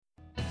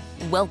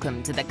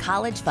Welcome to the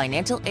College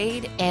Financial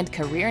Aid and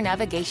Career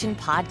Navigation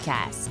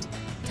Podcast.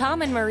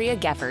 Tom and Maria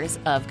Geffers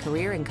of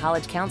Career and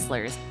College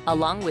Counselors,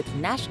 along with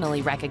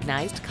nationally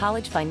recognized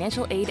college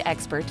financial aid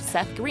expert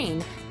Seth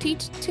Green,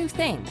 teach two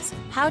things: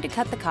 how to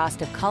cut the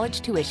cost of college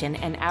tuition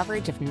an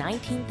average of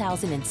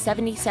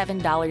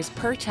 $19,077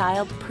 per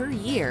child per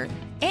year,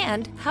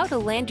 and how to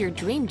land your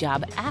dream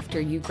job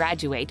after you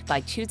graduate by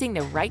choosing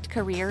the right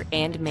career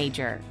and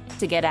major.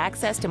 To get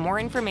access to more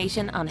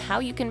information on how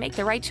you can make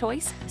the right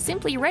choice,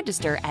 simply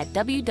register at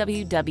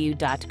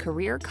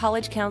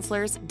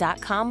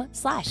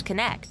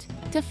www.careercollegecounselors.com/connect.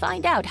 To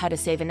find out how to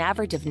save an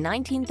average of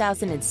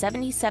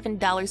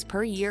 $19,077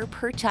 per year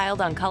per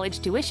child on college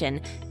tuition,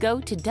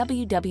 go to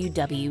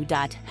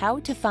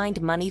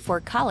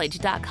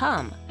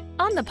www.howtofindmoneyforcollege.com.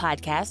 On the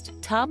podcast,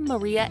 Tom,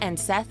 Maria, and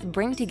Seth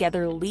bring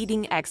together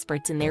leading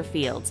experts in their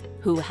fields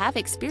who have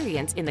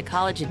experience in the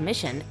college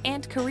admission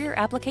and career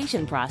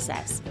application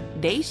process.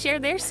 They share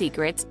their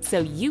secrets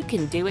so you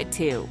can do it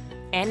too.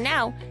 And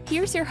now,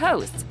 here's your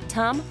hosts,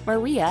 Tom,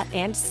 Maria,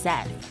 and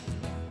Seth.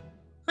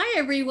 Hi,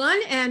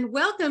 everyone, and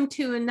welcome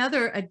to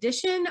another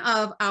edition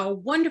of our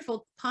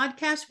wonderful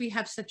podcast. We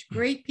have such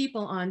great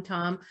people on,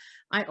 Tom.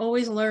 I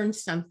always learn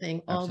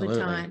something all the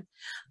time.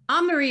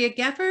 I'm Maria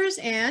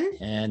Geffers,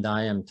 and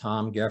I am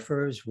Tom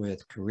Geffers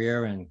with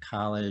Career and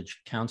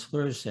College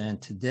Counselors.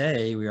 And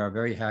today we are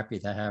very happy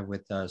to have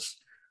with us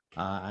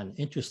an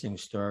interesting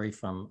story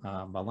from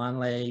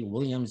Bolanle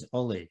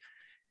Williams-Oli.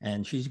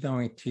 And she's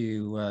going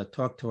to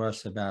talk to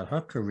us about her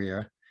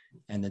career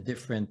and the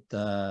different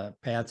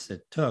paths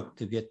it took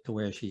to get to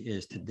where she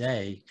is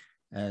today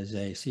as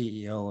a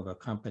CEO of a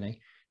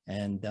company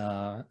and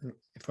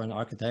for an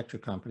architecture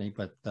company,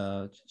 but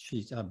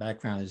she's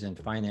background is in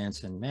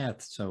finance and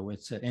math, so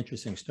it's an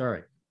interesting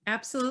story.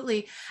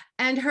 Absolutely.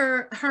 And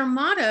her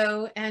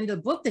motto and the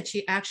book that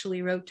she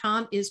actually wrote,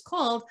 Tom, is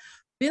called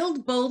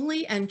Build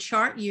Boldly and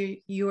Chart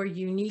Your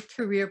Unique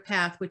Career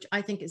Path, which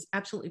I think is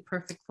absolutely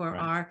perfect for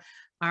our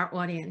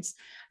audience.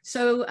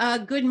 So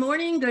good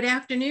morning, good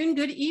afternoon,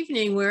 good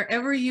evening,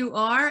 wherever you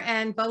are.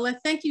 And Bola,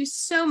 thank you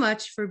so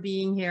much for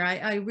being here.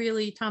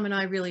 Tom and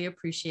I really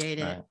appreciate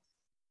it. Right.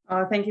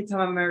 Oh, thank you,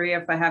 Tom and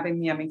Maria, for having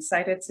me. I'm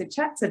excited to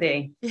chat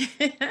today.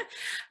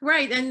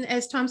 Right. And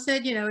as Tom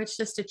said, it's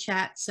just a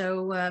chat,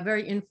 so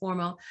very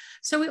informal.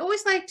 So we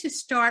always like to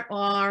start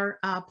our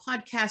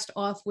podcast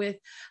off with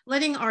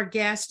letting our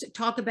guests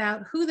talk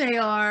about who they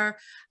are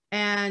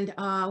and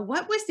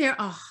what was their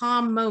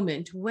aha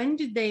moment. When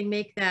did they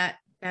make that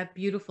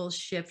beautiful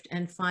shift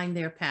and find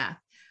their path?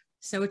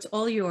 So it's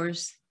all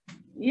yours.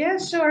 Yeah,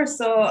 sure.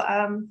 So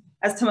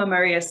as Tom and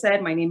Maria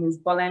said, my name is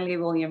Bolanle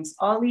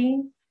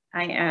Williams-Oli.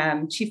 I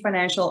am Chief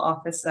Financial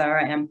Officer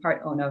and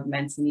part owner of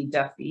Mentini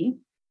Duffy,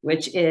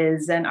 which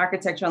is an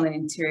architectural and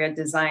interior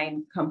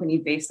design company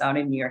based out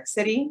in New York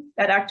City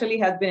that actually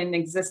has been in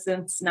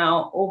existence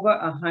now over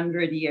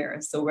 100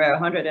 years. So we're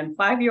a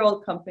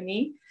 105-year-old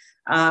company.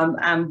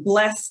 I'm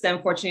blessed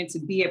and fortunate to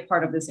be a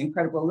part of this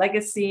incredible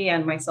legacy,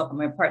 and myself and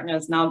my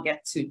partners now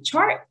get to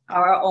chart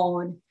our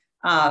own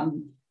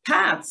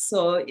paths.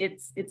 So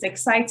it's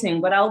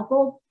exciting, but I'll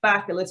go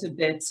back a little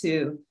bit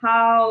to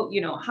how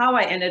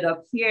I ended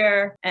up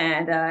here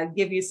and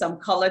give you some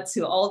color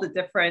to all the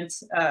different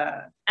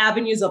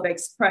avenues of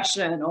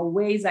expression or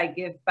ways I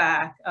give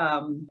back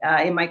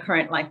in my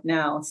current life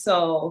now.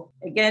 So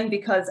again,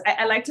 because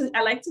I like to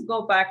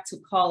go back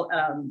to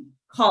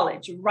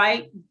college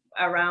right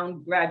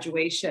around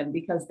graduation,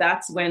 because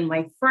that's when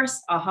my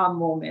first aha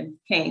moment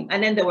came.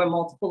 And then there were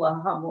multiple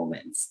aha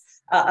moments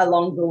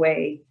along the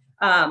way.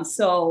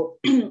 So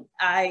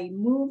I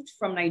moved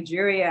from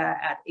Nigeria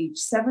at age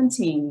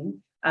 17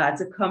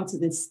 to come to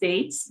the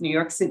States, New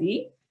York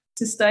City,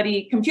 to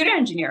study computer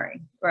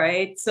engineering,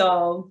 right?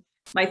 So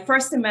my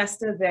first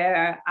semester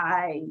there,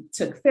 I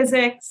took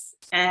physics,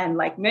 and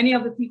like many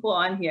of the people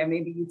on here,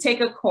 maybe you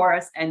take a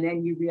course and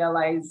then you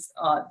realize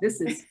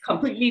this is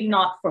completely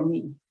not for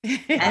me.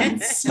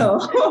 And so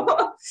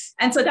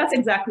that's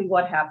exactly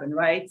what happened,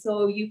 right?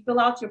 So you fill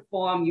out your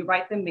form, you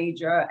write the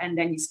major, and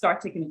then you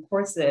start taking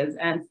courses.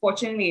 And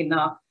fortunately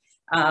enough,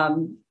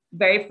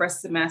 very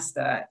first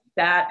semester,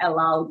 that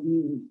allowed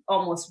me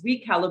almost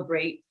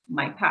recalibrate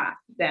my path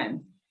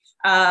then.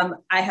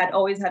 I had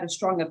always had a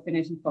strong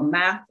affinity for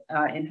math.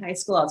 In high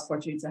school, I was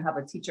fortunate to have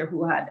a teacher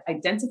who had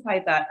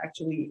identified that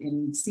actually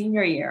in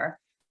senior year.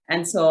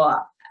 And so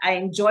I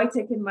enjoyed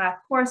taking math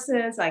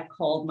courses. I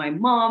called my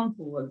mom,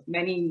 who was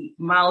many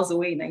miles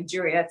away in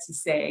Nigeria, to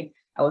say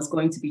I was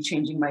going to be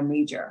changing my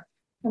major.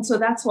 And so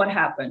that's what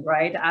happened,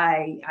 right?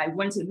 I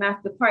went to the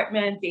math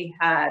department. They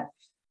had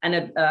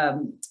an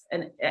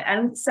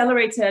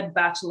accelerated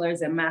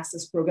bachelor's and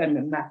master's program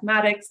in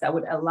mathematics that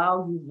would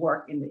allow you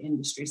work in the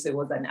industry. So it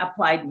was an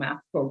applied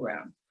math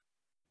program.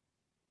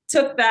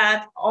 Took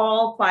that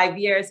all 5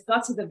 years,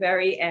 got to the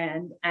very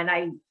end, and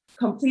I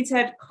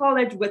completed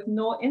college with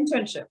no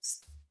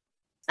internships.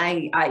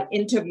 I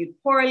interviewed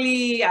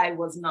poorly. I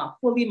was not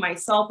fully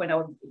myself when I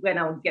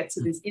would get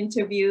to these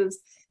interviews.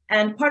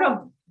 And part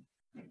of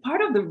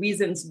the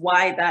reasons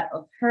why that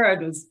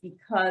occurred was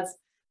because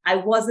I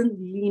wasn't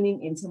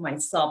leaning into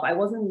myself. I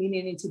wasn't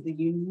leaning into the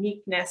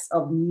uniqueness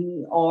of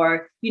me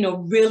or,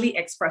 really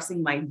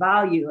expressing my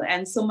value.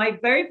 And so my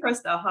very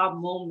first aha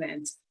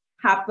moment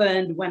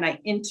happened when I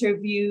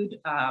interviewed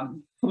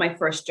for my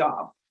first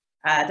job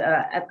at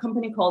a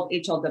company called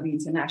HLW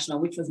International,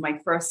 which was my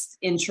first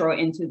intro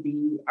into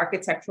the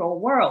architectural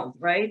world,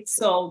 right?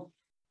 So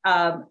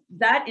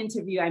that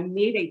interview, I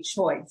made a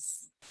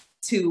choice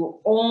to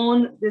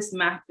own this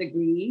math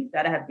degree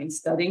that I had been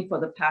studying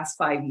for the past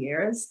 5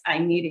 years. I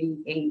made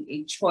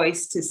a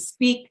choice to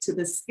speak to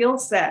the skill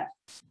set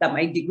that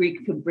my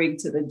degree could bring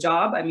to the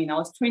job. I mean, I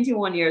was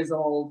 21 years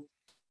old,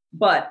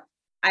 but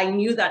I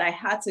knew that I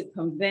had to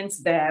convince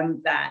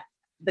them that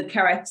the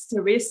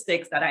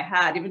characteristics that I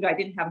had, even though I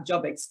didn't have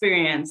job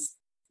experience,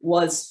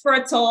 was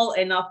fertile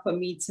enough for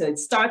me to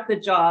start the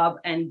job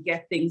and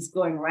get things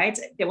going, right?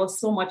 There was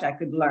so much I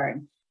could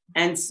learn.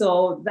 And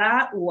so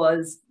that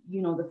was,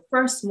 the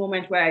first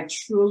moment where I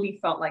truly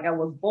felt like I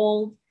was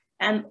bold.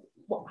 And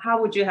how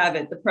would you have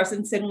it? The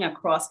person sitting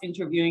across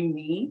interviewing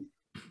me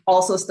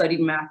also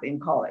studied math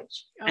in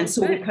college. And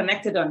so we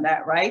connected on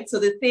that, right? So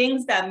the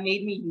things that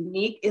made me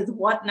unique is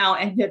what now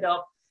ended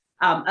up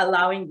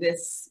allowing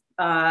this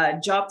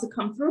job to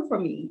come through for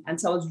me. And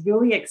so I was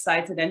really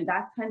excited. And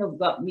that kind of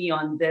got me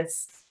on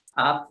this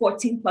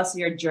 14 plus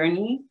year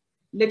journey,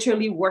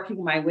 literally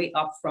working my way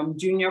up from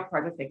junior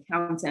project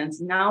accountant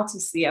now to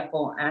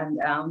CFO and,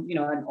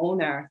 an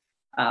owner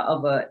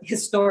of a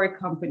historic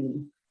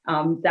company.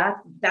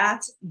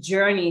 That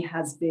journey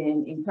has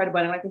been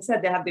incredible. And like I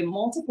said, there have been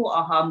multiple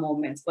aha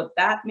moments, but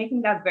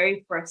making that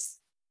very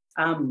first,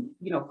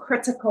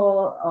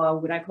 critical,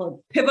 what I call it,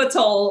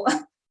 pivotal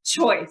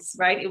choice,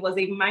 right? It was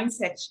a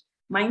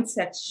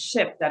mindset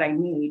shift that I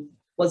made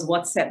was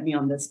what set me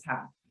on this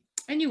path.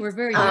 And you were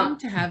very young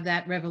to have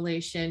that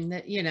revelation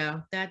that,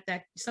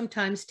 that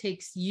sometimes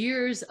takes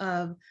years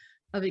of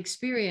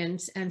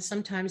experience, and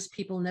sometimes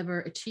people never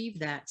achieve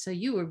that. So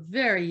you were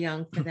very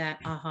young for that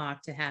aha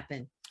to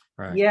happen.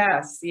 Right.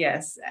 Yes.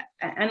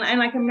 And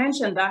like I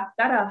mentioned, that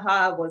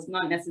aha was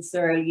not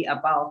necessarily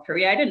about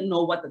career. I didn't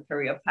know what the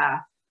career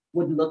path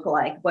would look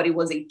like, but it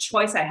was a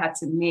choice I had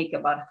to make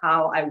about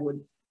how I would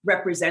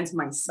represent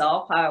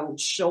myself, how I would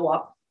show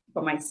up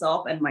for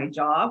myself and my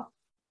job.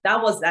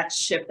 That was that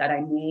shift that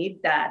I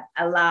made that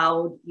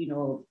allowed,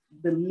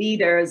 the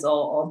leaders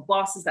or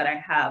bosses that I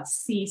have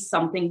see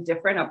something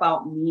different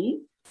about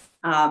me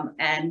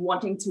and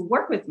wanting to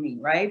work with me,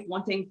 right?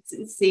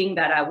 Seeing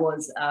that I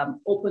was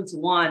open to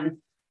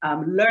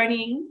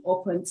learning,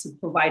 open to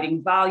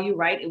providing value,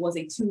 right? It was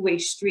a two-way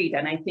street.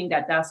 And I think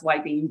that that's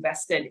why they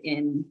invested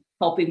in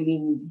helping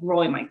me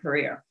grow in my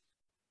career.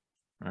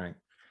 Right.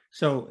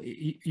 So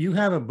you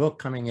have a book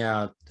coming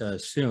out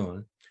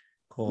soon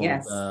called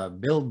Yes.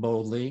 Build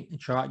Boldly,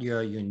 Chart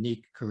Your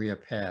Unique Career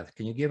Path.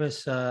 Can you give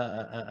us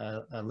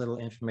a little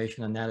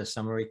information on that,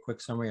 quick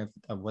summary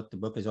of what the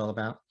book is all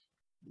about?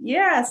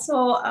 Yeah,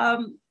 so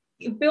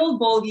Build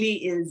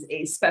Boldly is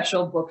a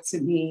special book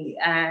to me,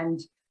 and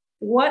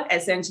what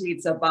essentially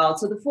it's about.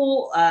 So the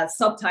full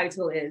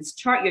subtitle is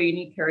Chart Your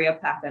Unique Career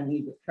Path and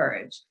Lead with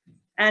Courage.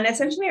 And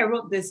essentially I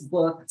wrote this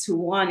book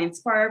to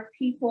inspire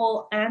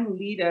people and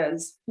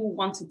leaders who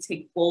want to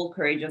take bold,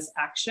 courageous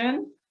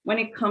action when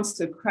it comes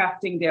to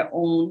crafting their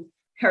own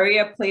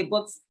career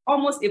playbooks,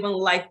 almost even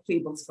life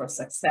playbooks for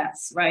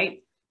success,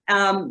 right?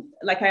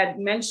 Like I had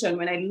mentioned,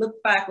 when I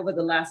look back over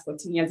the last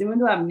 14 years, even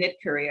though I'm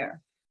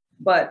mid-career,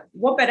 but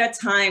what better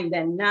time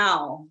than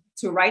now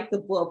to write the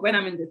book when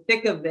I'm in the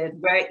thick of it,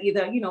 where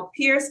either,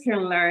 peers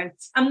can learn.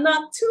 I'm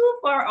not too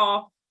far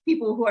off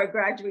people who are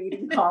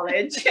graduating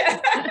college.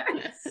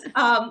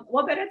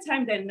 What better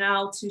time than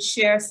now to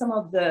share some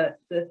of the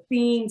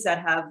themes that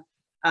have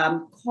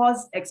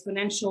caused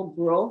exponential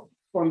growth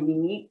for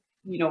me,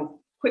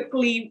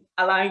 quickly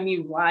allowing me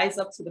rise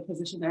up to the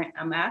position that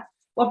I'm at.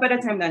 What better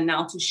time than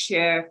now to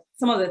share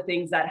some of the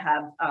things that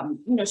have,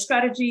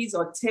 strategies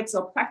or tips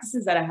or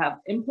practices that I have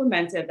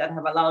implemented that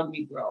have allowed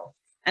me grow.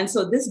 And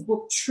so this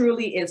book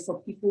truly is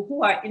for people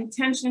who are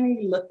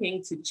intentionally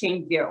looking to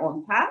change their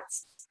own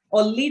paths,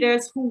 or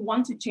leaders who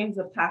want to change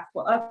the path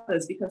for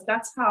others, because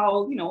that's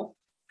how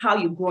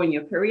you grow in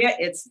your career.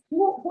 It's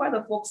who are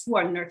the folks who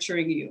are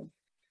nurturing you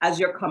as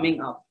you're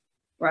coming up,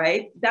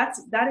 right? That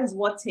is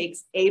what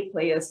takes A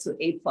players to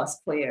A+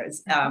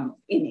 players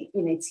in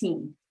a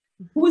team.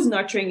 Who's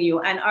nurturing you?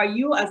 And are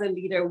you as a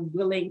leader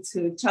willing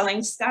to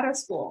challenge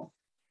status quo?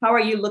 How are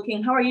you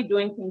looking? How are you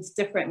doing things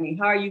differently?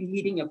 How are you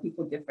leading your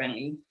people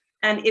differently?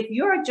 And if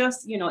you're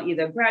just,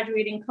 either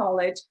graduating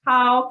college,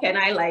 how can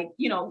I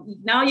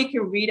now you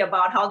can read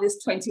about how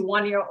this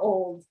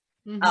 21-year-old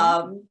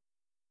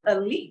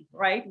elite,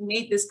 right,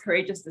 made this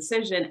courageous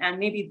decision. And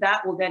maybe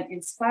that will then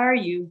inspire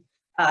you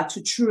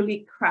to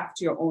truly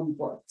craft your own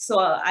book. So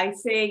I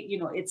say,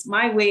 it's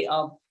my way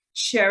of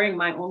sharing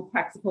my own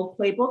practical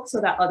playbook so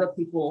that other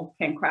people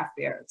can craft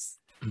theirs.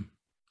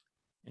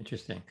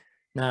 Interesting.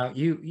 Now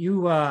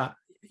you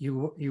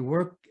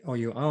work, or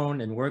you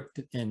own and worked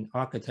in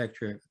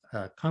architecture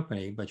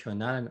company, but you're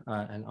not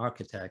an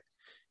architect,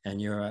 and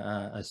you're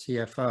a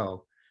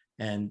CFO.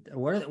 And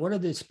what are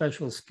the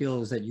special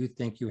skills that you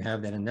think you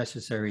have that are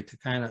necessary to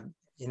kind of,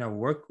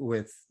 work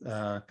with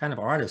kind of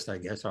artists, I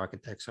guess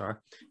architects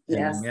are, and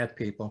Yes. math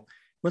people?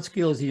 What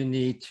skills do you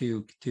need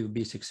to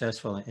be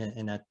successful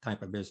in that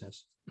type of business?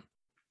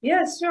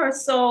 Yeah, sure.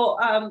 So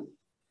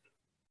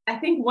I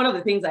think one of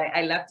the things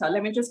I left out,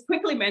 let me just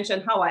quickly mention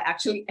how I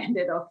actually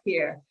ended up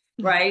here,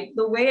 right?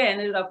 The way I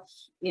ended up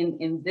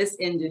in this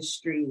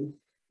industry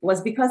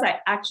was because I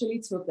actually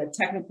took a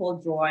technical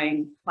drawing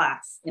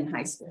class in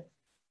high school,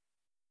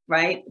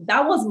 right?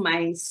 That was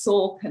my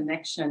sole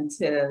connection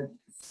to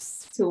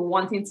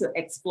wanting to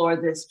explore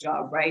this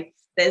job, right?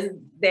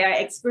 There are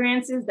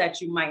experiences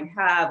that you might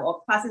have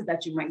or classes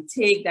that you might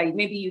take that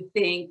maybe you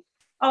think,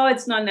 oh,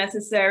 it's not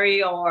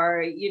necessary,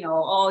 or,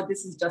 oh,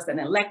 this is just an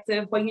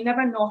elective, but you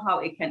never know how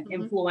it can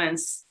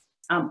influence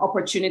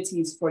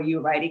opportunities for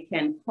you, right? It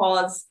can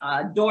cause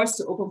doors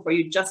to open for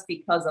you just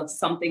because of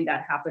something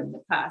that happened in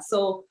the past.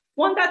 So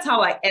one, that's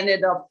how I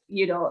ended up,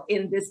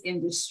 in this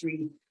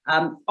industry,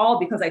 all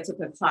because I took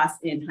a class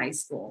in high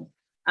school.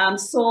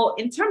 So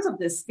in terms of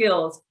the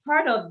skills,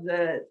 part of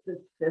the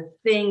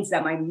things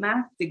that my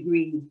math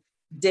degree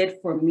did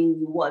for me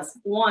was,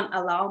 one,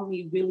 allow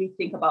me really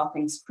think about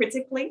things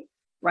critically,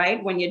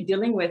 right? When you're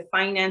dealing with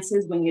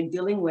finances, when you're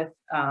dealing with,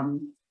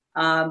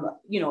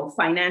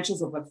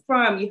 financials of a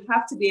firm, you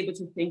have to be able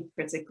to think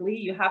critically.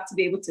 You have to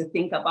be able to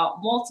think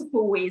about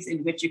multiple ways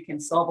in which you can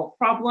solve a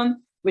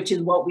problem, which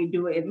is what we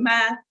do in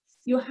math.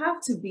 You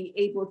have to be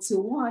able to,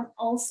 one,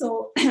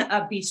 also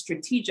be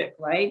strategic,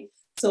 right?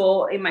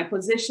 So in my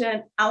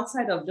position,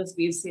 outside of just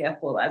being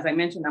CFO, as I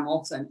mentioned, I'm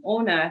also an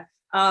owner.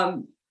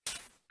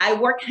 I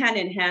work hand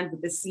in hand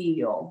with the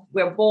CEO.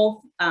 We're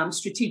both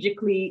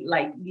strategically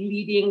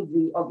leading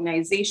the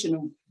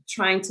organization,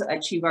 trying to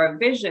achieve our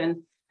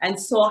vision. And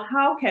so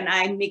how can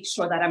I make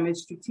sure that I'm a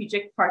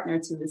strategic partner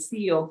to the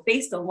CEO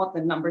based on what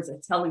the numbers are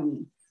telling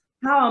me?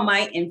 How am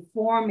I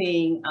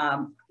informing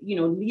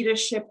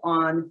leadership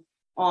on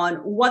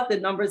what the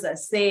numbers are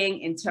saying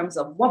in terms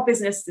of what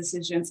business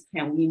decisions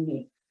can we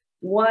make?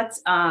 What,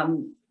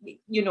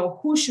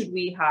 who should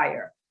we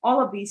hire?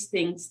 All of these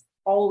things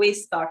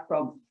always start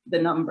from the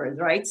numbers,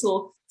 right?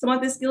 So some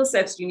of the skill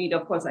sets you need,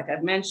 of course, like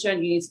I've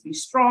mentioned, you need to be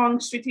strong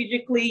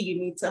strategically. You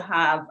need to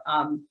have,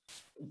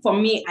 for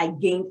me, I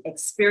gained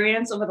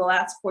experience over the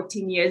last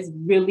 14 years,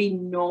 really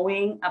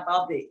knowing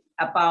about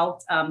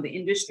the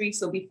industry.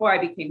 So before I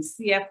became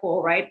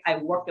CFO, right, I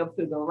worked up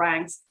through the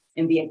ranks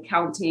in the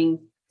accounting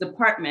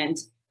department.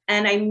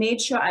 And I made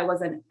sure I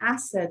was an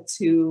asset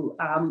to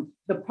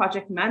the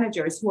project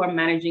managers who are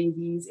managing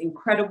these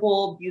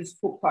incredible,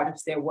 beautiful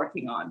projects they're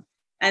working on.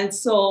 And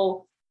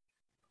so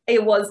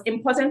it was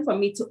important for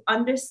me to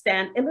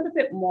understand a little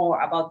bit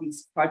more about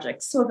these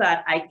projects so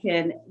that I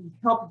can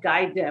help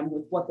guide them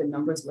with what the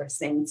numbers were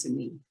saying to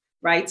me,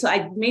 right? So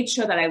I made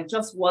sure that I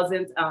just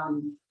wasn't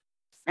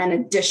an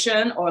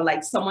addition or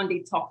like someone they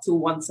talk to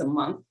once a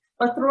month,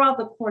 but throughout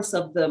the course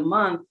of the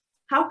month,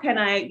 how can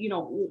I,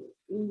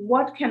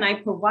 what can I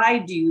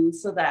provide you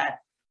so that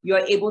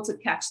you're able to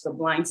catch the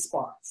blind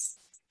spots,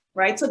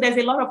 right? So there's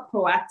a lot of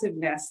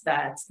proactiveness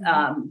that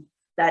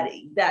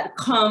that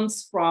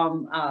comes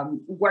from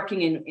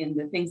working in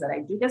the things that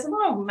I do. There's a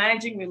lot of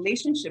managing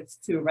relationships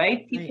too,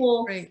 right?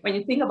 People, Right. When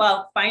you think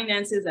about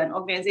finances and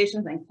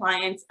organizations and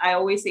clients, I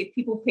always say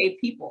people pay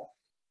people,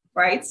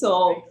 right?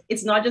 So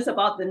it's not just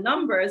about the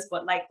numbers,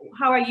 but like,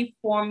 how are you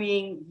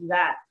forming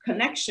that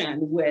connection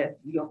with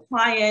your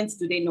clients?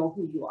 Do they know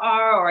who you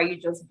are? Or are you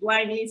just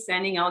blindly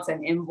sending out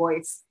an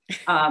invoice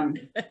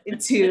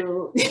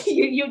to,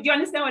 you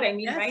understand what I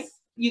mean, Yes. right?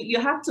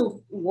 You have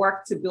to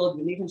work to build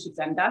relationships.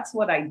 And that's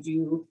what I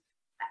do.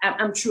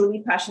 I'm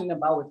truly passionate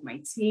about with my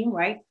team,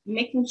 right?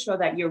 Making sure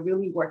that you're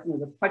really working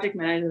with the project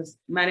managers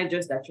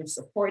that you're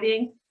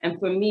supporting. And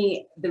for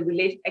me,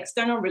 the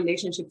external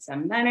relationships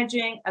I'm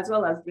managing, as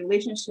well as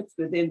relationships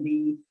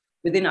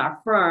within our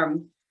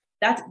firm,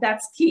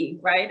 that's key,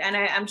 right? And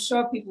I'm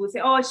sure people will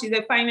say, oh, she's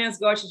a finance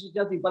girl, she should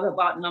just be bothered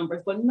about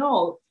numbers. But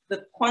no,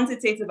 the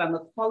quantitative and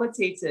the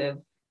qualitative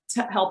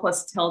to help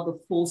us tell the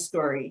full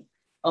story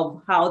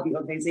of how the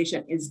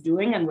organization is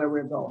doing and where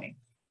we're going.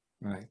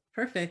 Right.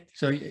 Perfect.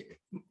 So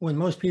when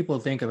most people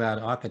think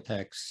about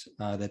architects,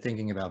 they're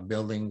thinking about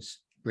buildings,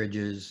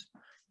 bridges,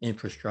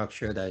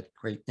 infrastructure, that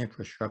great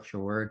infrastructure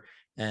word.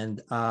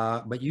 And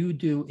but you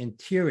do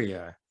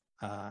interior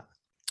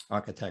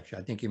architecture.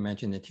 I think you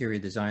mentioned interior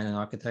design and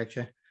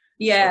architecture.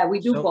 Yeah,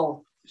 we do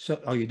both. So,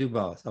 oh, you do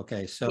both.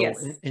 Okay. So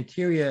Yes.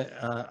 Interior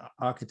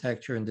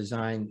architecture and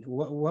design,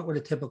 what would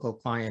a typical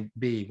client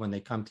be when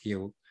they come to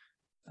you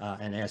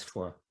and ask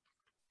for?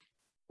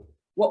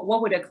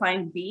 What would a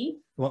client be?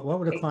 What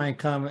would a client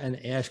come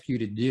and ask you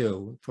to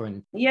do for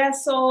an? Yeah,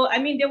 so I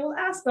mean, they will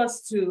ask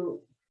us to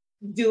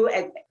do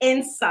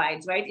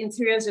insides, right?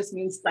 Interiors just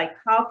means like,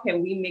 how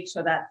can we make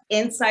sure that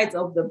insides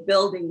of the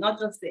building, not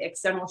just the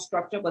external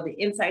structure, but the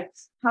inside,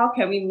 how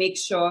can we make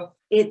sure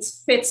it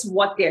fits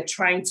what they're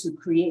trying to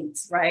create,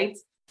 right?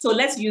 So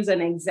let's use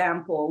an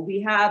example.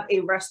 We have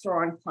a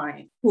restaurant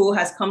client who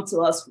has come to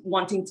us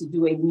wanting to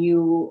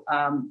do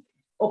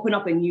open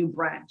up a new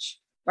branch.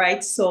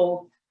 right?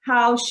 So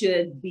how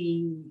should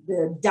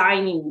the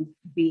dining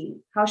be?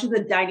 How should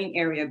the dining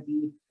area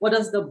be? What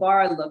does the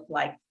bar look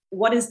like?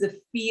 What is the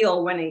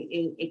feel when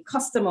a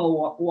customer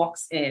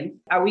walks in?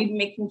 Are we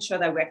making sure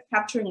that we're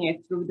capturing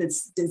it through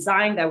this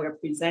design that we're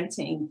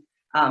presenting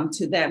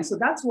to them? So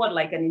that's what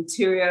like an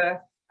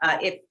interior,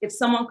 if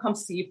someone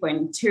comes to you for an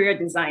interior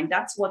design,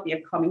 that's what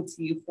they're coming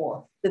to you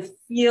for. The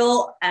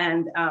feel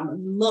and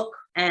look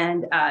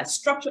and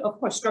structure, of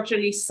course,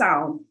 structurally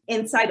sound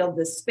inside of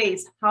the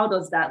space. How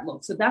does that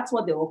look? So that's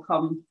what they will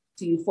come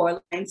to you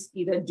for. Clients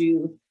either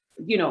do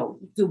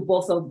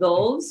both of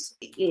those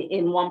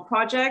in one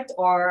project,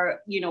 or,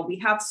 we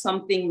have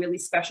something really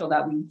special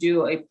that we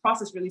do, a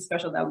process really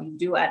special that we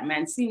do at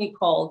Mancini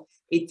called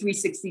a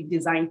 360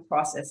 design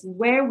process,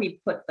 where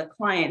we put the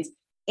clients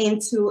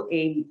into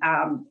a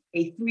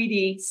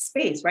 3D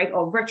space, right?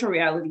 Or virtual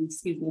reality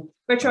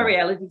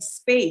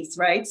space,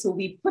 right? So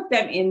we put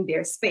them in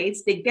their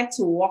space, they get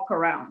to walk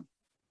around.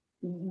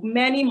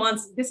 Many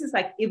months, this is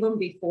like even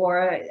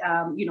before,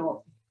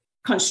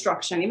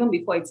 construction, even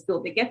before it's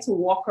built, they get to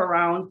walk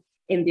around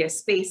in their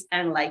space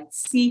and like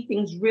see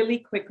things really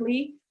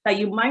quickly that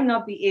you might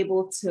not be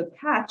able to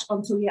catch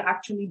until you're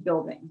actually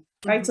building,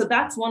 right? So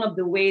that's one of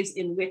the ways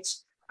in which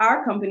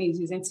our company is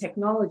using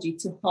technology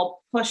to help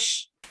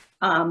push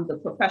the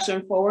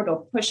profession forward,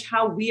 or push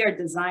how we are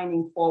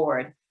designing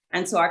forward.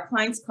 And so our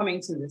clients coming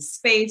to this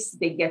space,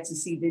 they get to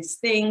see these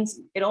things.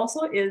 It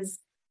also is,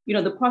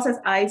 the process,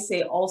 I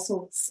say,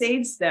 also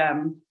saves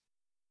them.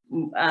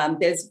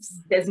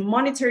 There's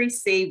monetary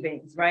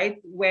savings,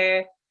 right?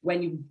 Where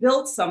when you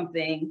build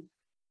something,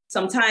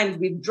 sometimes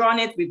we've drawn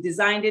it, we've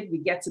designed it, we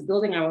get to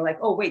building and we're like,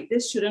 oh wait,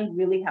 this shouldn't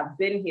really have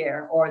been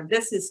here, or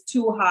this is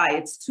too high,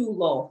 it's too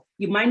low.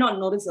 You might not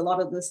notice a lot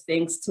of those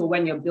things till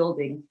when you're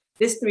building.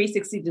 This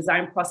 360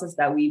 design process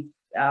that we've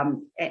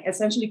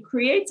essentially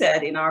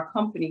created in our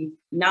company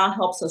now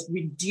helps us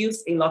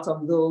reduce a lot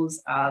of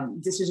those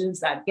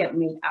decisions that get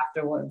made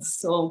afterwards.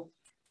 So.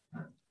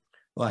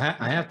 Well,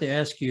 I have to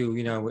ask you,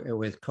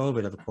 with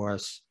COVID, of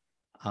course,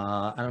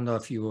 I don't know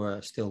if you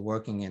were still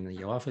working in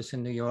the office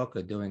in New York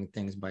or doing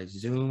things by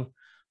Zoom.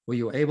 Were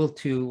you able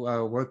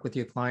to work with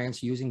your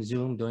clients using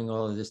Zoom, doing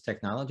all of this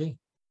technology?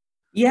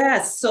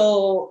 Yes.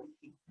 So,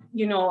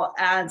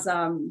 as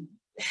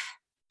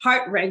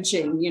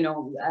heart-wrenching,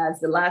 as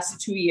the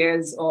last 2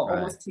 years or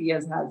almost 2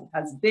 years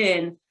has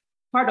been,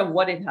 part of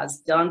what it has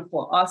done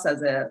for us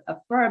as a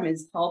firm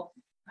is help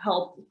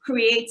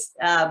create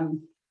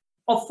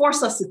or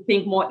force us to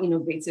think more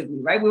innovatively,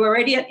 right? We were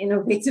already an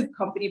innovative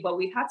company, but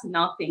we had to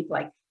now think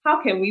like,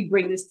 how can we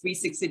bring this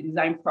 360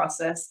 design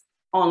process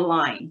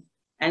online?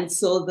 And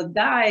so the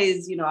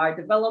guys, our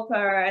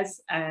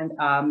developers and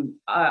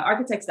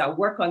architects that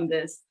work on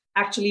this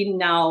actually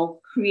now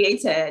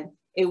created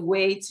a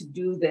way to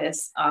do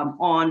this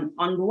on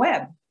the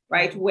web,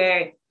 right?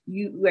 Where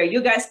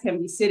you guys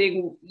can be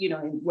sitting,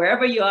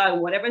 wherever you are, in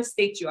whatever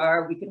state you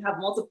are. We can have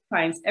multiple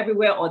clients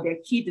everywhere, or they're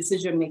key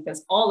decision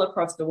makers all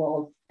across the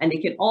world, and they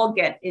can all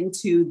get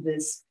into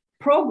this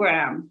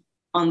program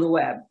on the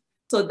web.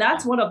 So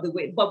that's one of the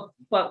ways. But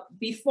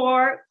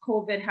before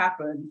COVID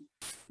happened,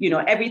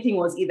 everything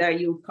was either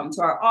you come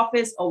to our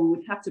office or we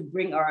would have to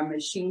bring our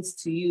machines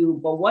to you.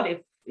 But what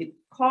if it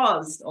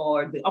caused,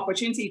 or the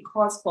opportunity it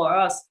caused for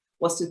us,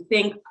 was to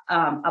think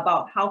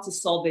about how to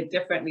solve it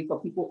differently for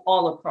people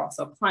all across,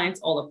 our clients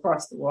all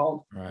across the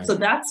world. Right. So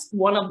that's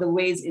one of the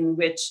ways in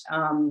which,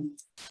 an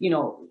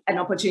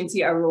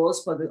opportunity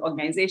arose for the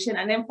organization.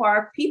 And then for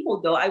our people,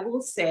 though, I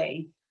will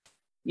say,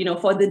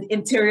 for the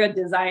interior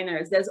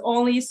designers, there's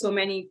only so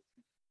many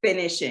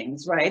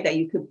finishings, right, that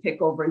you could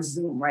pick over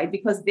Zoom, right?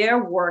 Because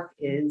their work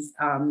is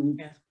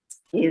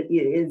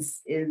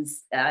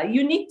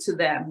unique to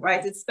them,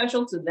 right? It's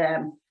special to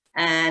them.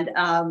 And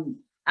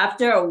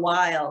after a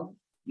while,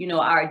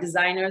 our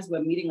designers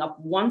were meeting up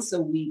once a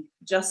week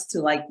just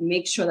to like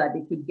make sure that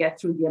they could get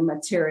through their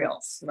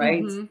materials,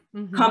 right?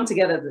 Come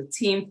together as a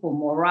team for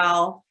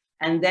morale,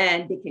 and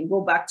then they can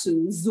go back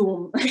to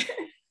Zoom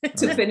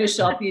to finish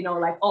up,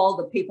 like all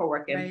the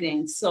paperwork and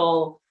things.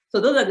 So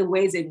those are the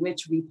ways in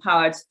which we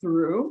powered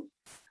through.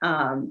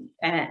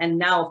 And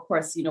now, of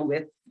course,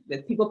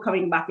 with people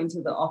coming back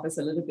into the office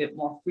a little bit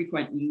more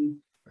frequently,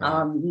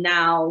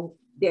 now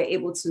they're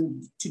able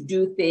to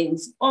do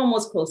things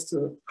almost close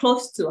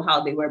to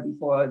how they were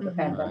before the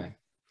pandemic. Right.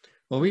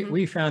 Well,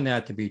 we found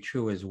that to be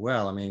true as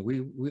well. I mean,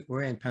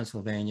 we're in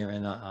Pennsylvania,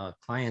 and our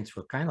clients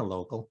were kind of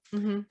local,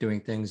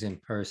 doing things in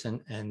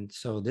person. And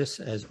so this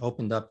has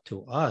opened up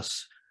to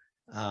us,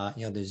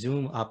 the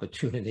Zoom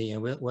opportunity.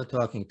 And we're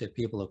talking to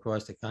people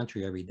across the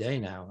country every day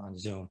now on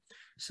Zoom.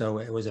 So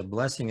it was a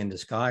blessing in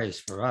disguise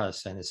for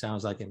us. And it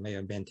sounds like it may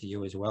have been to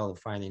you as well, of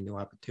finding new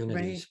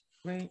opportunities,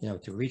 to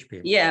reach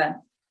people. Yeah.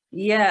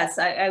 Yes,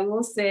 I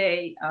will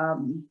say, I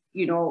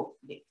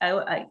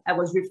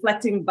was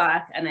reflecting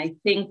back, and I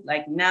think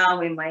like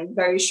now in my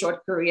very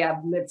short career,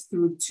 I've lived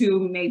through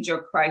two major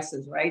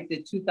crises, right?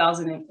 The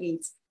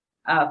 2008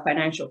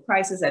 financial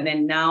crisis, and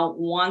then now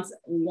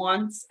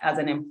once as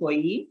an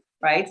employee,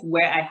 right,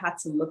 where I had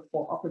to look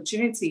for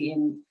opportunity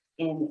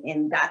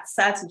in that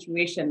sad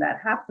situation that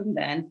happened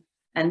then.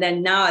 And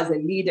then now as a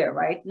leader,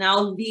 right? Now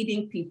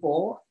leading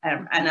people,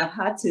 and I've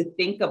had to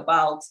think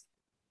about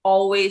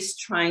always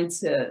trying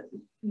to,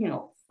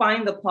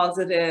 find the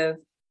positive,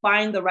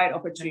 find the right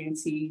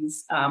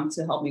opportunities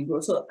to help me grow.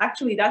 So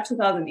actually that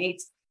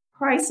 2008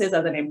 crisis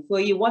as an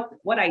employee,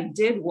 what I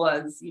did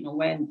was,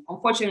 when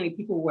unfortunately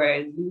people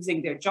were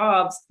losing their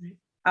jobs,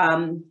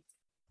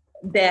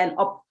 then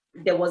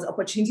there was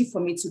opportunity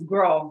for me to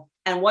grow.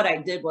 And what I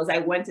did was I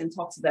went and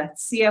talked to the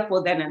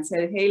CFO then and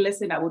said, hey,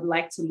 listen, I would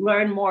like to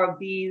learn more of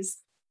these,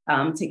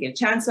 take a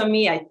chance on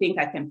me. I think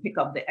I can pick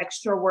up the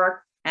extra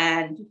work.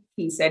 And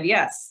he said,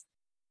 yes.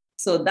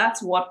 So that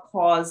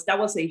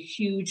was a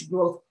huge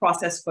growth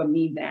process for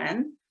me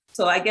then.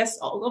 So I guess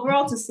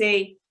overall to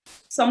say,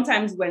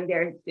 sometimes when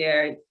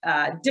there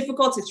are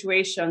difficult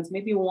situations,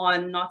 maybe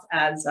one not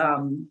as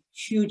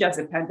huge as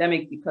a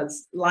pandemic,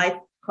 because life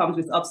comes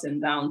with ups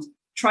and downs,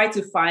 try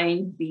to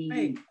find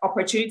the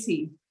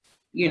opportunity,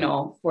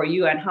 for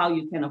you, and how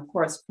you can, of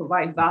course,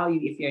 provide value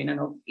if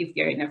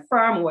you're in a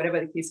firm or whatever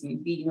the case may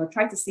be.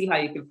 Try to see how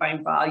you can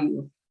find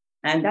value,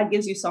 and that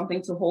gives you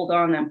something to hold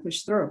on and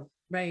push through.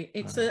 Right.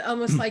 It's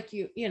almost like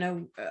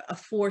a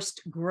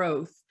forced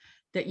growth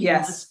that you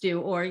must do.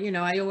 Or,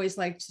 I always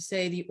like to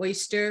say the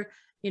oyster,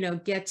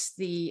 gets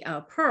the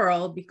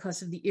pearl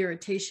because of the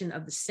irritation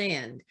of the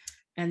sand,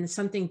 and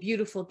something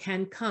beautiful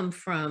can come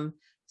from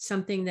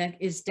something that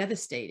is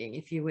devastating,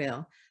 if you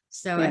will.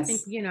 So I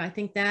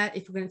think that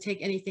if we're going to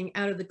take anything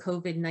out of the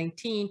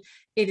COVID-19,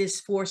 it has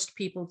forced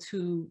people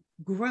to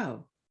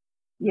grow.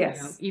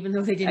 Yes. Even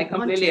though they didn't I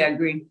completely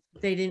agree.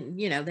 They didn't,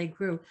 they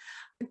grew.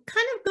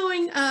 Kind of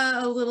going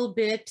a little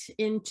bit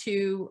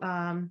into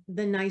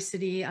the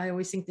nicety, I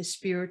always think the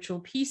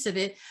spiritual piece of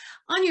it.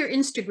 On your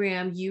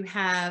Instagram, you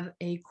have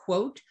a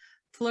quote,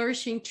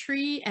 flourishing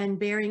tree and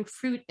bearing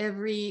fruit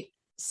every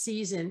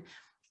season.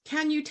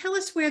 Can you tell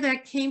us where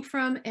that came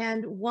from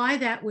and why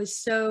that was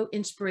so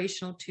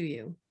inspirational to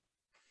you?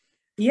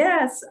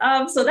 Yes,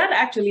 so that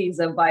actually is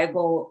a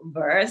Bible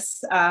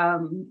verse.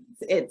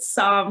 It's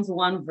Psalms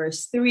 1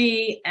 verse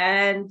 3.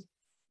 And,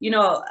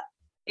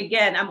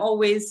 again, I'm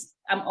always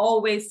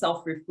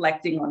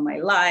self-reflecting on my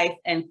life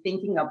and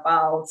thinking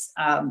about,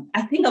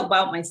 I think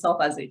about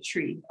myself as a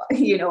tree,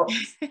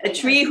 a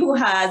tree who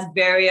has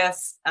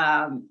various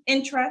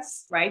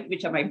interests, right,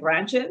 which are my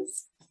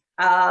branches.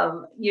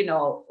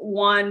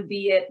 One,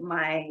 be it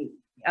my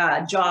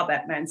job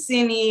at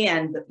Mancini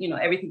and,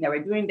 everything that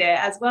we're doing there,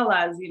 as well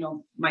as,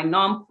 my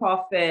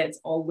nonprofits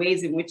or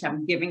ways in which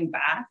I'm giving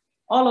back.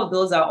 All of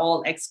those are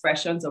all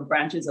expressions or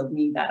branches of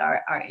me that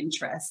are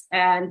interests.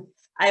 And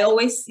I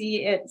always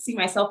see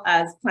myself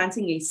as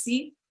planting a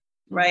seed,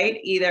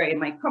 right? Either in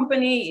my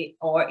company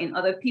or in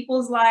other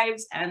people's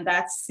lives. And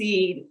that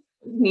seed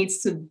needs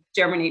to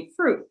germinate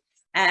fruit.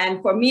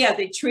 And for me as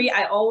a tree,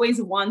 I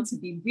always want to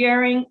be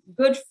bearing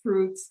good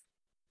fruits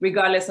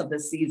regardless of the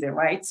season,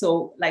 right?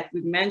 So like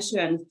we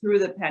mentioned, through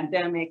the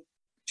pandemic,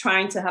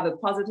 trying to have a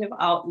positive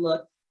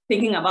outlook,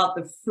 thinking about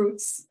the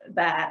fruits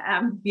that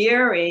I'm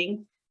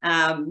bearing,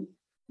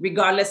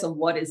 regardless of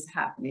what is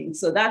happening.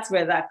 So that's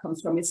where that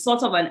comes from. It's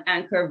sort of an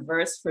anchor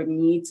verse for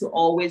me to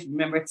always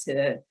remember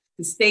to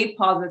stay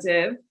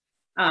positive,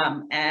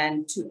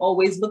 and to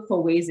always look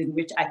for ways in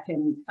which I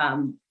can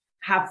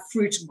have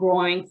fruit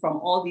growing from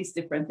all these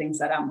different things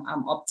that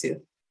I'm up to.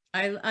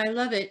 I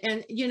love it.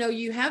 And,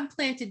 you have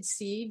planted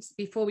seeds.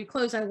 Before we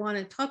close, I want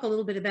to talk a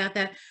little bit about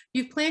that.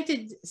 You've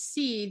planted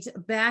seeds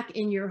back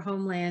in your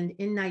homeland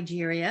in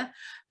Nigeria.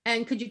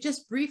 And could you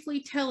just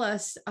briefly tell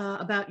us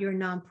about your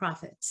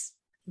nonprofits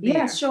there?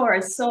 Yeah,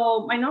 sure.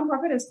 So my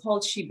nonprofit is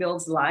called She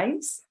Builds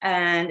Lives.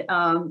 And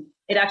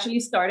it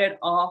actually started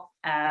off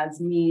as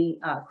me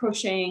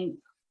crocheting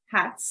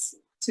hats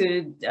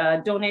to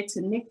donate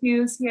to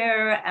NICUs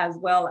here, as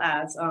well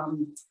as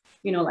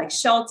like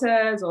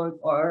shelters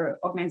or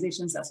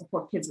organizations that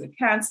support kids with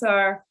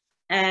cancer.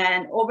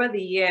 And over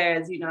the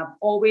years, I've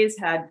always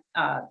had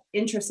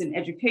interest in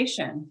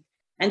education.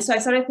 And so I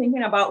started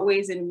thinking about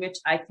ways in which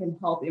I can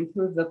help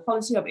improve the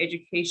quality of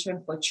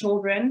education for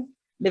children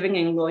living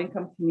in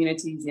low-income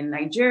communities in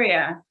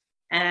Nigeria.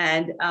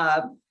 And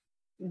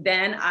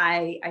then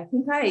I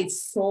think I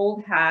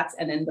sold hats,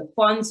 and then the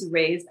funds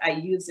raised, I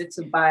used it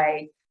to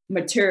buy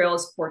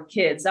materials for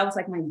kids. That was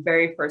like my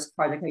very first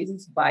project. I used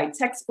it to buy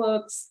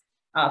textbooks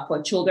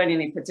for children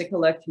in a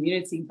particular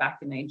community back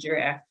in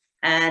Nigeria.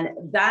 And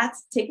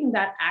taking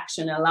that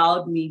action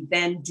allowed me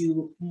then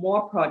do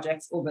more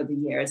projects over the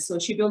years. So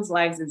She Builds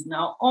Lives is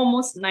now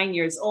almost 9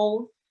 years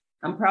old.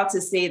 I'm proud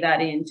to say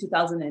that in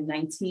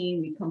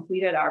 2019, we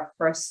completed our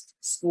first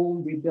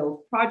school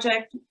rebuild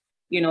project,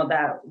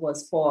 that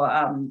was for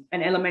an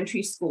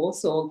elementary school.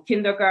 So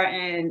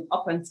kindergarten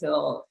up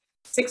until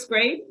 6th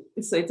grade.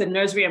 So it's a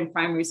nursery and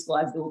primary school,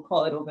 as they will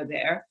call it over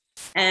there.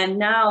 And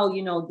now,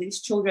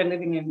 these children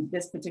living in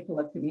this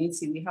particular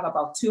community, we have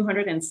about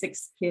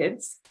 206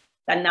 kids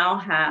that now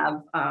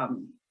have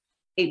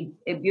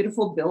a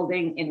beautiful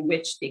building in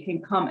which they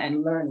can come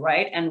and learn,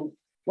 right? And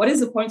what is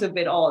the point of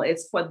it all?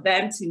 It's for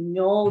them to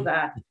know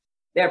that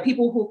there are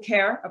people who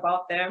care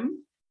about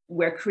them.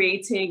 We're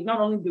creating,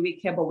 not only do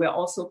we care, but we're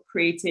also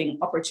creating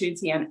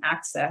opportunity and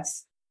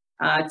access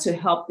to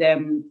help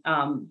them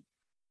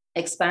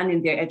expand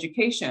in their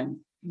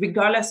education,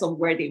 regardless of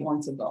where they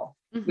want to go,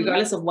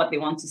 regardless of what they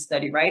want to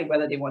study, right?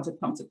 Whether they want to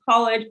come to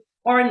college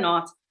or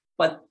not.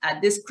 But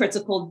at this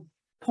critical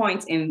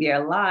point in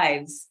their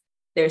lives,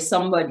 there's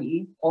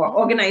somebody or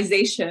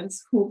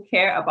organizations who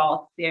care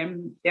about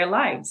their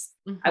lives.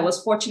 I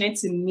was fortunate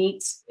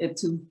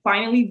to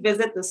finally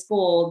visit the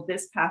school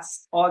this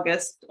past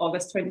August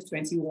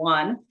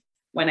 2021,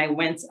 when I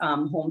went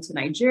home to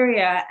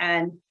Nigeria.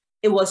 And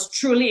it was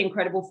truly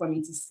incredible for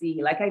me to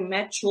see. Like, I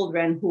met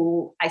children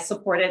who I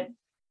supported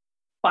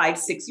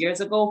 5-6 years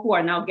ago who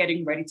are now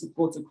getting ready to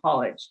go to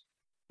college.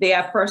 They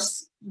are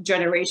first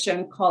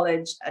generation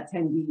college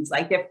attendees.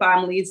 Like, their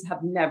families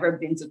have never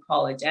been to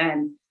college.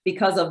 And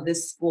because of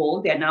this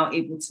school, they're now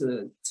able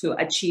to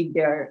achieve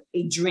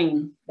a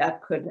dream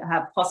that could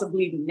have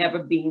possibly never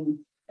been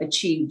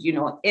achieved,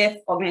 if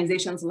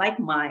organizations like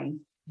mine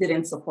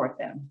didn't support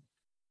them.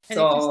 And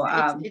so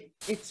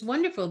it's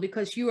wonderful,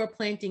 because you are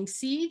planting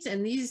seeds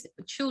and these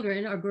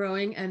children are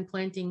growing and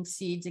planting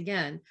seeds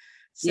again.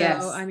 So,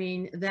 yes. I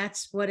mean,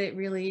 that's what it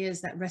really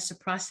is. That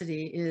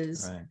reciprocity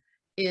is, right.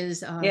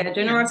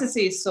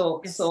 Generosity is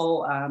so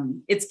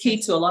it's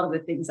key to a lot of the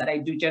things that I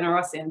do.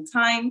 Generosity in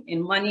time,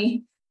 in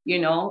money,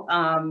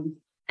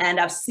 and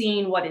I've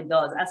seen what it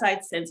does.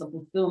 Aside sense of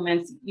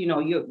fulfillment,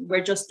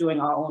 we're just doing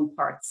our own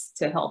parts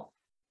to help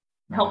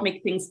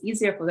make things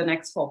easier for the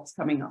next folks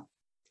coming up.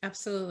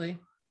 Absolutely.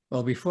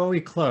 Well, before we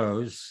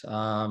close,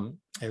 I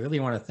really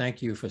want to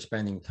thank you for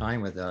spending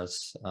time with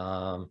us.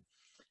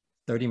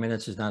 30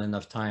 minutes is not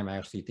enough time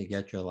actually to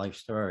get your life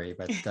story,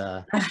 but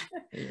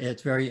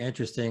it's very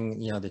interesting,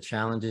 the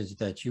challenges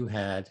that you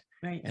had.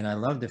 Right. And I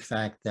love the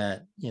fact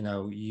that,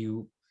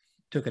 you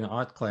took an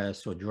art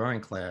class or drawing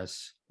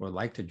class or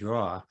like to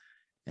draw,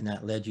 and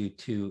that led you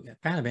to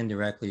kind of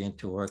indirectly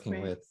into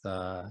working with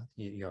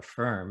your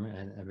firm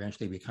and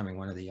eventually becoming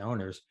one of the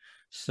owners.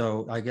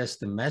 So I guess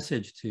the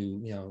message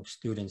to,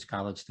 students,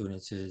 college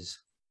students is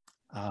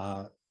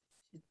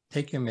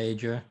take your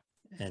major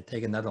and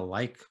take another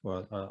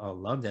or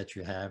love that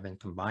you have and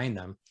combine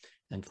them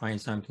and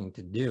find something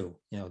to do,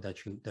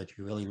 that you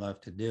really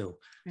love to do.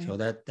 Right. So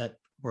that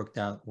worked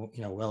out,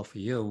 well for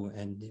you.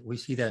 And we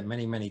see that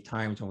many, many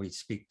times when we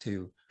speak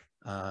to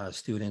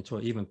students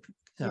or even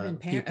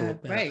people,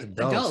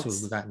 adults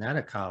who've gotten out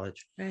of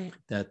college,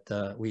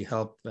 that we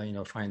help,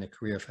 find a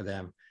career for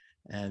them.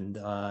 And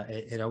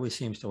it always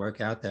seems to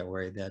work out that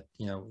way, that,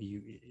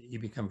 you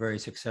become very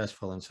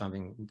successful in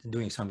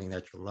doing something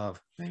that you love.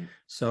 Right.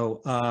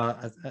 So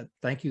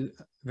thank you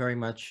very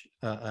much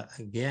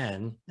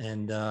again.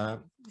 And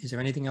is there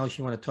anything else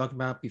you want to talk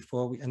about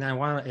before and I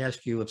want to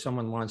ask you, if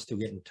someone wants to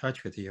get in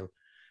touch with you,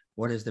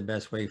 what is the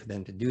best way for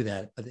them to do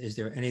that? But is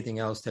there anything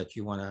else that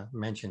you want to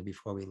mention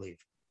before we leave?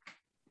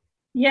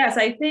 Yes,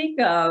 I think,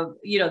 the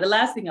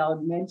last thing I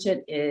would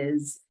mention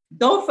is,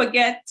 don't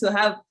forget to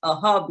have a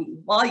hobby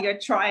while you're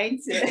trying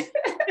to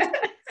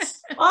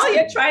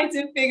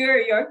figure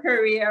your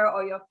career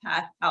or your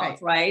path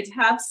out, right?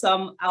 Have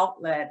some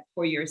outlet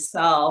for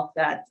yourself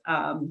that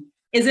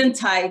isn't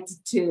tied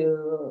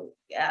to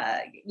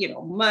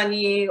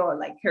money or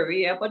like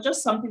career, but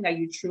just something that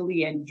you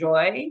truly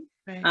enjoy.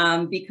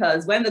 Right.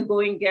 Because when the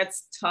going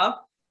gets tough,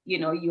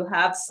 you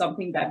have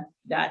something that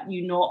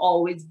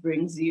always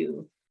brings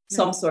you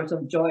some sort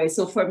of joy.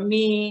 So for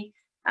me,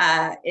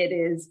 it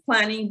is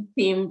planning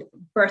themed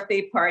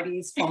birthday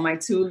parties for my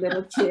 2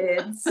 little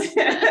kids.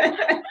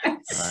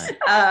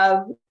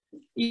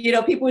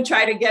 People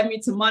try to get me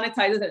to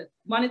monetize it,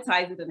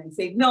 and I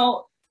say,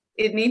 no,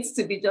 it needs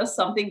to be just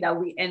something that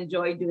we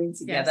enjoy doing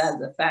together as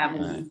a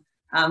family.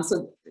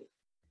 So,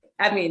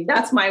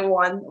 that's my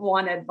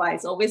one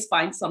advice. Always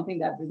find something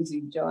that brings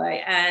you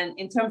joy. And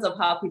in terms of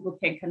how people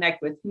can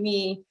connect with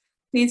me,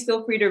 please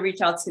feel free to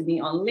reach out to me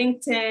on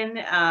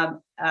LinkedIn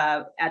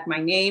at my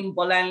name,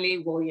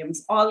 Bolanle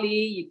Williams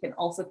Ollie. You can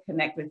also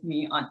connect with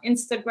me on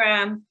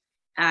Instagram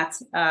at,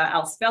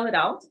 I'll spell it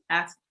out,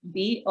 at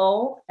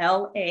BOLANLE_HQ.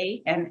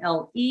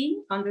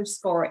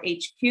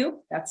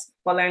 That's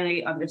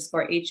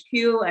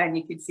Bolanle_HQ. And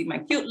you can see my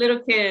cute little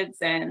kids.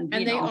 And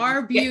they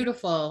are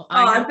beautiful.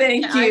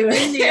 Thank you. I've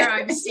been there.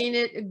 I've seen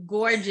it.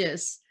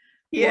 Gorgeous.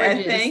 Yeah,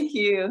 thank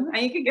you.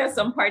 And you can get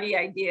some party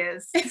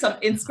ideas, some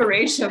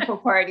inspiration for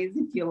parties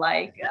if you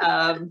like.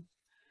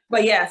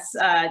 But yes,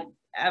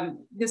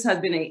 this has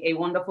been a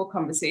wonderful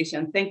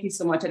conversation. Thank you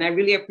so much. And I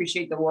really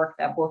appreciate the work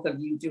that both of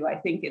you do. I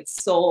think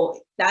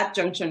that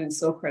junction is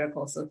so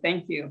critical. So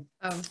thank you.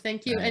 Oh,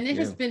 thank you. And it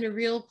has been a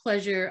real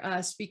pleasure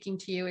speaking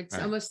to you. It's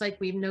almost like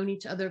we've known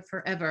each other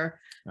forever,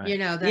 that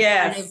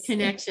kind of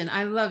connection.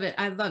 I love it.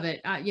 I love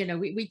it.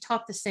 We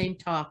talk the same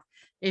talk,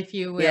 if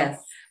you will.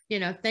 Yes.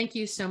 Thank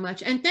you so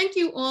much. And thank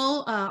you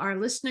all, our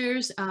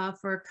listeners,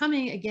 for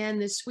coming again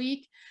this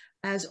week.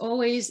 As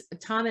always,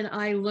 Tom and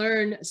I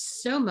learn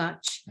so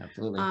much.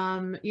 Absolutely.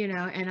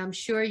 And I'm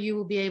sure you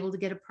will be able to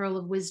get a pearl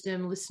of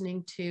wisdom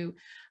listening to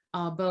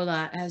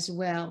Bola as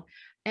well.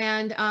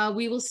 And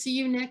we will see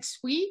you next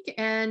week.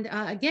 And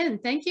again,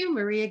 thank you,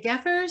 Maria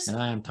Geffers. And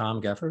I am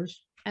Tom Geffers.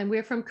 And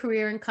we're from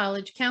Career and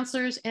College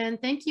Counselors.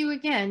 And thank you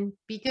again.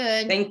 Be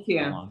good. Thank you.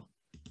 So long.